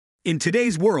In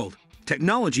today's world,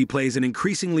 technology plays an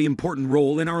increasingly important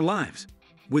role in our lives.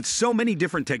 With so many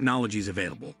different technologies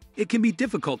available, it can be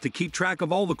difficult to keep track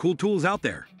of all the cool tools out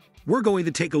there. We're going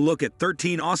to take a look at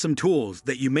 13 awesome tools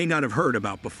that you may not have heard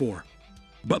about before.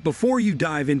 But before you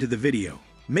dive into the video,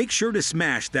 make sure to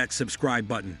smash that subscribe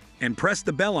button and press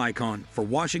the bell icon for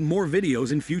watching more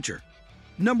videos in future.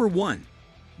 Number 1.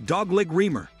 Dogleg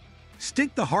Reamer.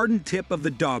 Stick the hardened tip of the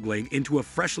dogleg into a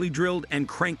freshly drilled and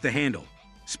crank the handle.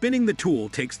 Spinning the tool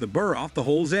takes the burr off the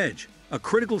hole's edge, a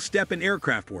critical step in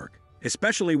aircraft work,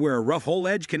 especially where a rough hole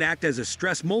edge can act as a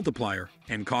stress multiplier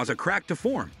and cause a crack to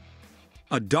form.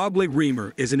 A dogleg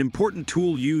reamer is an important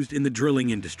tool used in the drilling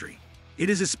industry. It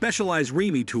is a specialized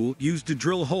reaming tool used to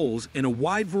drill holes in a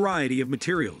wide variety of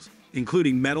materials,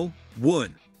 including metal,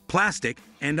 wood, plastic,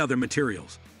 and other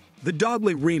materials. The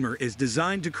dogleg reamer is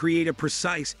designed to create a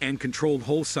precise and controlled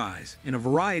hole size in a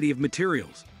variety of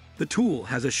materials. The tool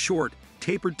has a short,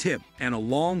 tapered tip and a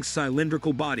long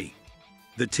cylindrical body.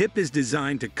 The tip is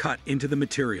designed to cut into the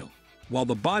material, while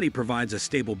the body provides a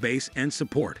stable base and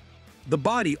support. The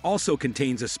body also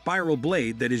contains a spiral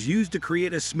blade that is used to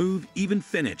create a smooth, even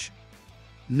finish.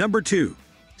 Number 2.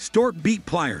 Stork Beak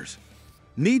Pliers.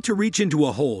 Need to reach into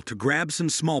a hole to grab some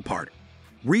small part?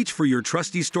 Reach for your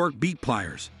trusty Stork Beak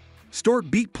Pliers. Stork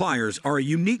Beak Pliers are a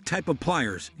unique type of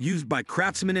pliers used by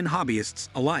craftsmen and hobbyists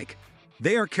alike.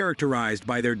 They are characterized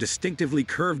by their distinctively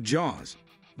curved jaws,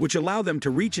 which allow them to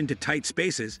reach into tight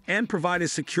spaces and provide a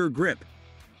secure grip.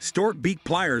 Stork Beak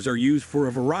Pliers are used for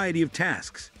a variety of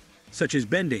tasks, such as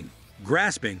bending,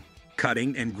 grasping,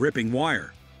 cutting, and gripping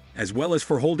wire, as well as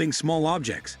for holding small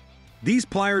objects. These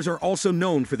pliers are also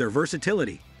known for their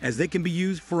versatility, as they can be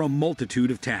used for a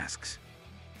multitude of tasks.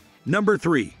 Number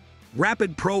 3.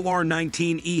 Rapid Pro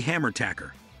R19E Hammer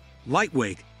Tacker.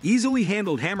 Lightweight, easily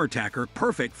handled hammer tacker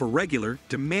perfect for regular,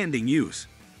 demanding use.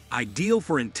 Ideal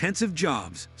for intensive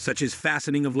jobs such as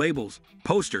fastening of labels,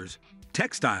 posters,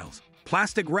 textiles,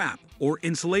 plastic wrap, or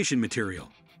insulation material.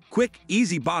 Quick,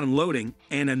 easy bottom loading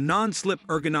and a non-slip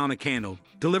ergonomic handle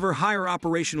deliver higher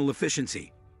operational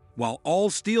efficiency, while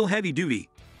all steel heavy-duty,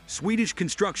 Swedish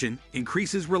construction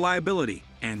increases reliability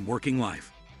and working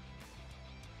life.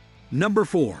 Number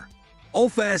 4.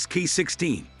 Ulfa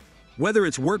SK16. Whether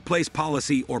it's workplace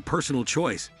policy or personal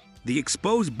choice, the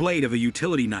exposed blade of a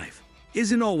utility knife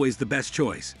isn't always the best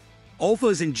choice.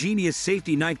 Ulfa's ingenious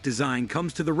safety knife design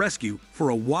comes to the rescue for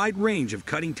a wide range of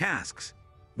cutting tasks.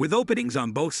 With openings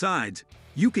on both sides,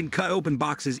 you can cut open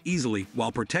boxes easily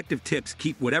while protective tips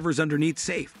keep whatever's underneath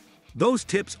safe. Those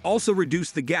tips also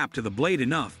reduce the gap to the blade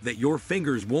enough that your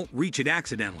fingers won't reach it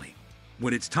accidentally.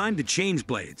 When it's time to change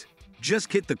blades,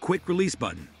 just hit the quick release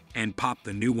button and pop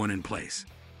the new one in place.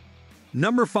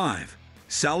 Number 5.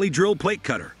 Sally Drill Plate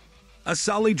Cutter. A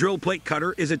Sally drill plate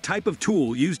cutter is a type of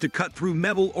tool used to cut through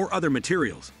metal or other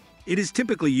materials. It is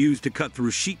typically used to cut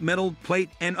through sheet metal, plate,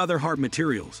 and other hard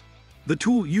materials. The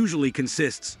tool usually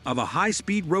consists of a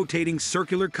high-speed rotating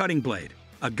circular cutting blade,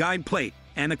 a guide plate,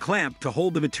 and a clamp to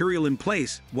hold the material in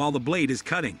place while the blade is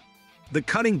cutting. The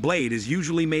cutting blade is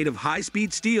usually made of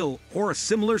high-speed steel or a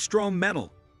similar strong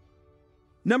metal.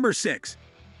 Number 6.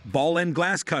 Ball End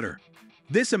Glass Cutter.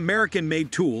 This American-made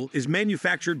tool is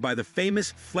manufactured by the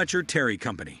famous Fletcher Terry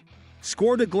Company.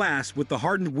 Score the glass with the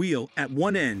hardened wheel at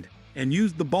one end and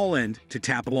use the ball end to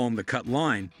tap along the cut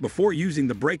line before using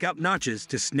the breakout notches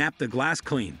to snap the glass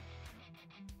clean.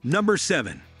 Number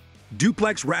 7.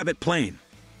 Duplex Rabbet Plane.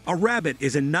 A rabbet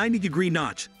is a 90-degree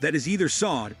notch that is either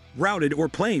sawed, routed, or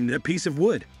planed in a piece of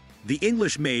wood. The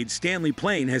English-made Stanley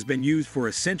plane has been used for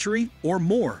a century or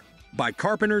more by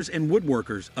carpenters and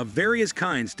woodworkers of various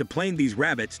kinds to plane these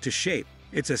rabbets to shape.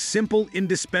 It's a simple,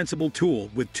 indispensable tool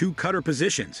with 2 cutter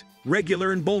positions,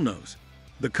 regular and bullnose.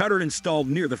 The cutter installed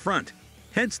near the front,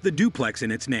 hence the duplex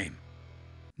in its name.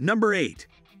 Number 8.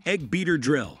 Egg Beater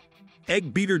Drill.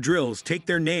 Egg beater drills take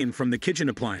their name from the kitchen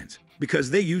appliance because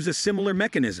they use a similar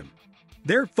mechanism.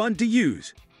 They're fun to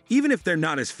use, even if they're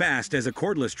not as fast as a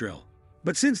cordless drill.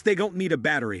 But since they don't need a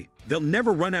battery, they'll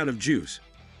never run out of juice,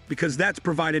 because that's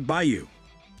provided by you.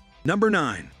 Number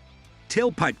 9.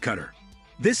 Tailpipe Cutter.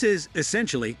 This is,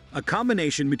 essentially, a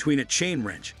combination between a chain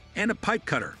wrench and a pipe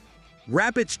cutter.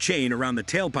 Wrap its chain around the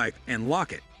tailpipe and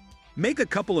lock it. Make a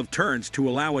couple of turns to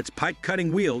allow its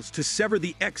pipe-cutting wheels to sever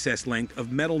the excess length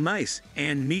of metal nice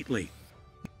and neatly.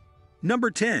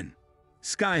 Number 10.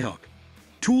 Skyhook.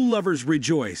 Tool lovers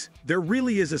rejoice, there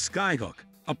really is a skyhook,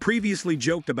 a previously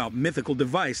joked about mythical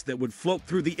device that would float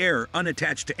through the air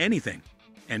unattached to anything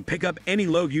and pick up any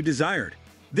load you desired.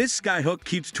 This skyhook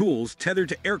keeps tools tethered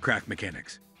to aircraft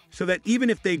mechanics, so that even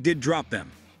if they did drop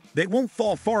them, they won't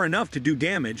fall far enough to do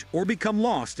damage or become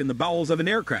lost in the bowels of an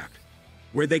aircraft.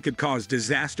 where they could cause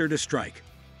disaster to strike.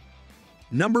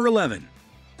 Number 11.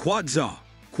 Quad Saw.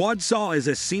 Quad saw is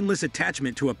a seamless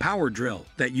attachment to a power drill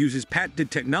that uses patented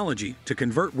technology to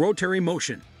convert rotary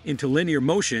motion into linear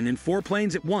motion in 4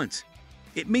 planes at once.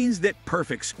 It means that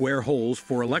perfect square holes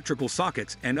for electrical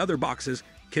sockets and other boxes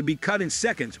can be cut in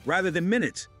seconds rather than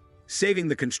minutes, saving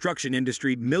the construction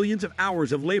industry millions of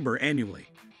hours of labor annually.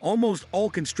 Almost all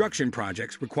construction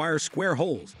projects require square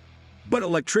holes, but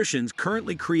electricians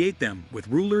currently create them with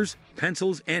rulers,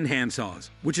 pencils, and handsaws,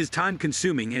 which is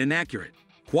time-consuming and inaccurate.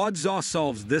 Quad Saw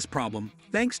solves this problem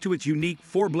thanks to its unique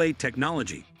 4-blade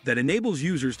technology that enables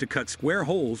users to cut square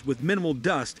holes with minimal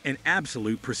dust and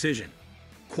absolute precision.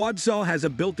 Quad Saw has a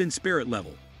built-in spirit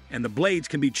level, and the blades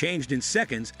can be changed in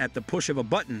seconds at the push of a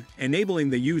button, enabling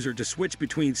the user to switch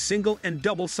between single and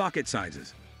double socket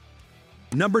sizes.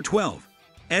 Number 12.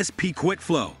 SP Quick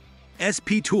Flow.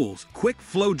 SP Tools Quick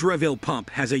Flow Drill Pump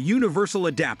has a universal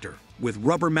adapter with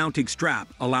rubber mounting strap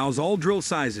allows all drill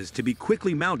sizes to be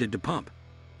quickly mounted to pump.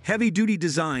 Heavy-duty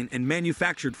design and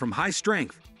manufactured from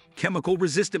high-strength,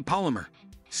 chemical-resistant polymer,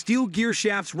 steel gear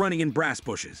shafts running in brass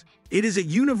bushes. It is a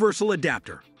universal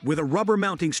adapter with a rubber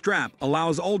mounting strap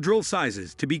allows all drill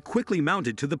sizes to be quickly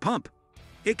mounted to the pump.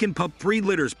 It can pump 3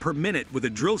 liters per minute with a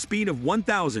drill speed of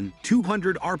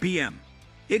 1,200 RPM.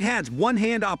 It has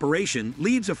one-hand operation,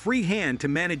 leaves a free hand to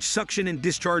manage suction and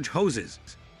discharge hoses.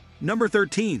 Number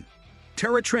 13.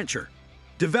 Terra Trencher.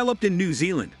 Developed in New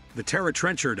Zealand, the Terra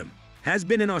Trencher has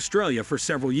been in Australia for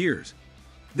several years.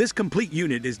 This complete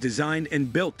unit is designed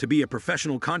and built to be a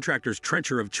professional contractor's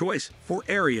trencher of choice for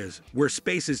areas where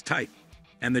space is tight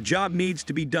and the job needs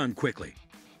to be done quickly.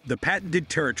 The patented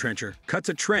Terra Trencher cuts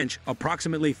a trench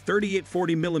approximately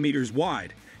 3840 millimeters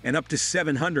wide and up to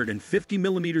 750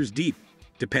 millimeters deep,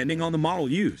 depending on the model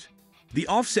used. The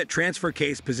offset transfer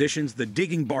case positions the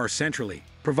digging bar centrally,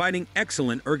 providing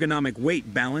excellent ergonomic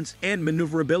weight balance and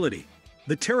maneuverability.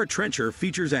 The Terra Trencher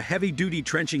features a heavy-duty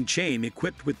trenching chain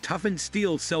equipped with toughened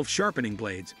steel self-sharpening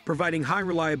blades, providing high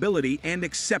reliability and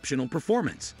exceptional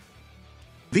performance.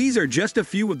 These are just a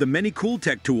few of the many cool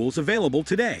tech tools available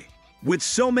today. With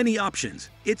so many options,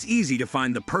 it's easy to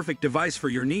find the perfect device for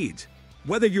your needs.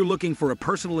 Whether you're looking for a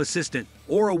personal assistant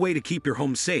or a way to keep your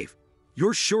home safe,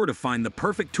 you're sure to find the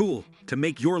perfect tool to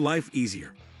make your life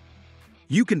easier.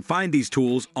 You can find these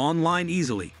tools online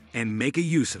easily and make a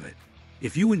use of it.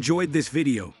 If you enjoyed this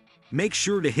video, make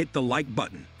sure to hit the like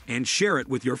button and share it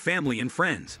with your family and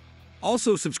friends.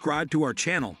 Also subscribe to our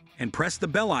channel and press the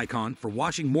bell icon for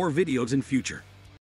watching more videos in future.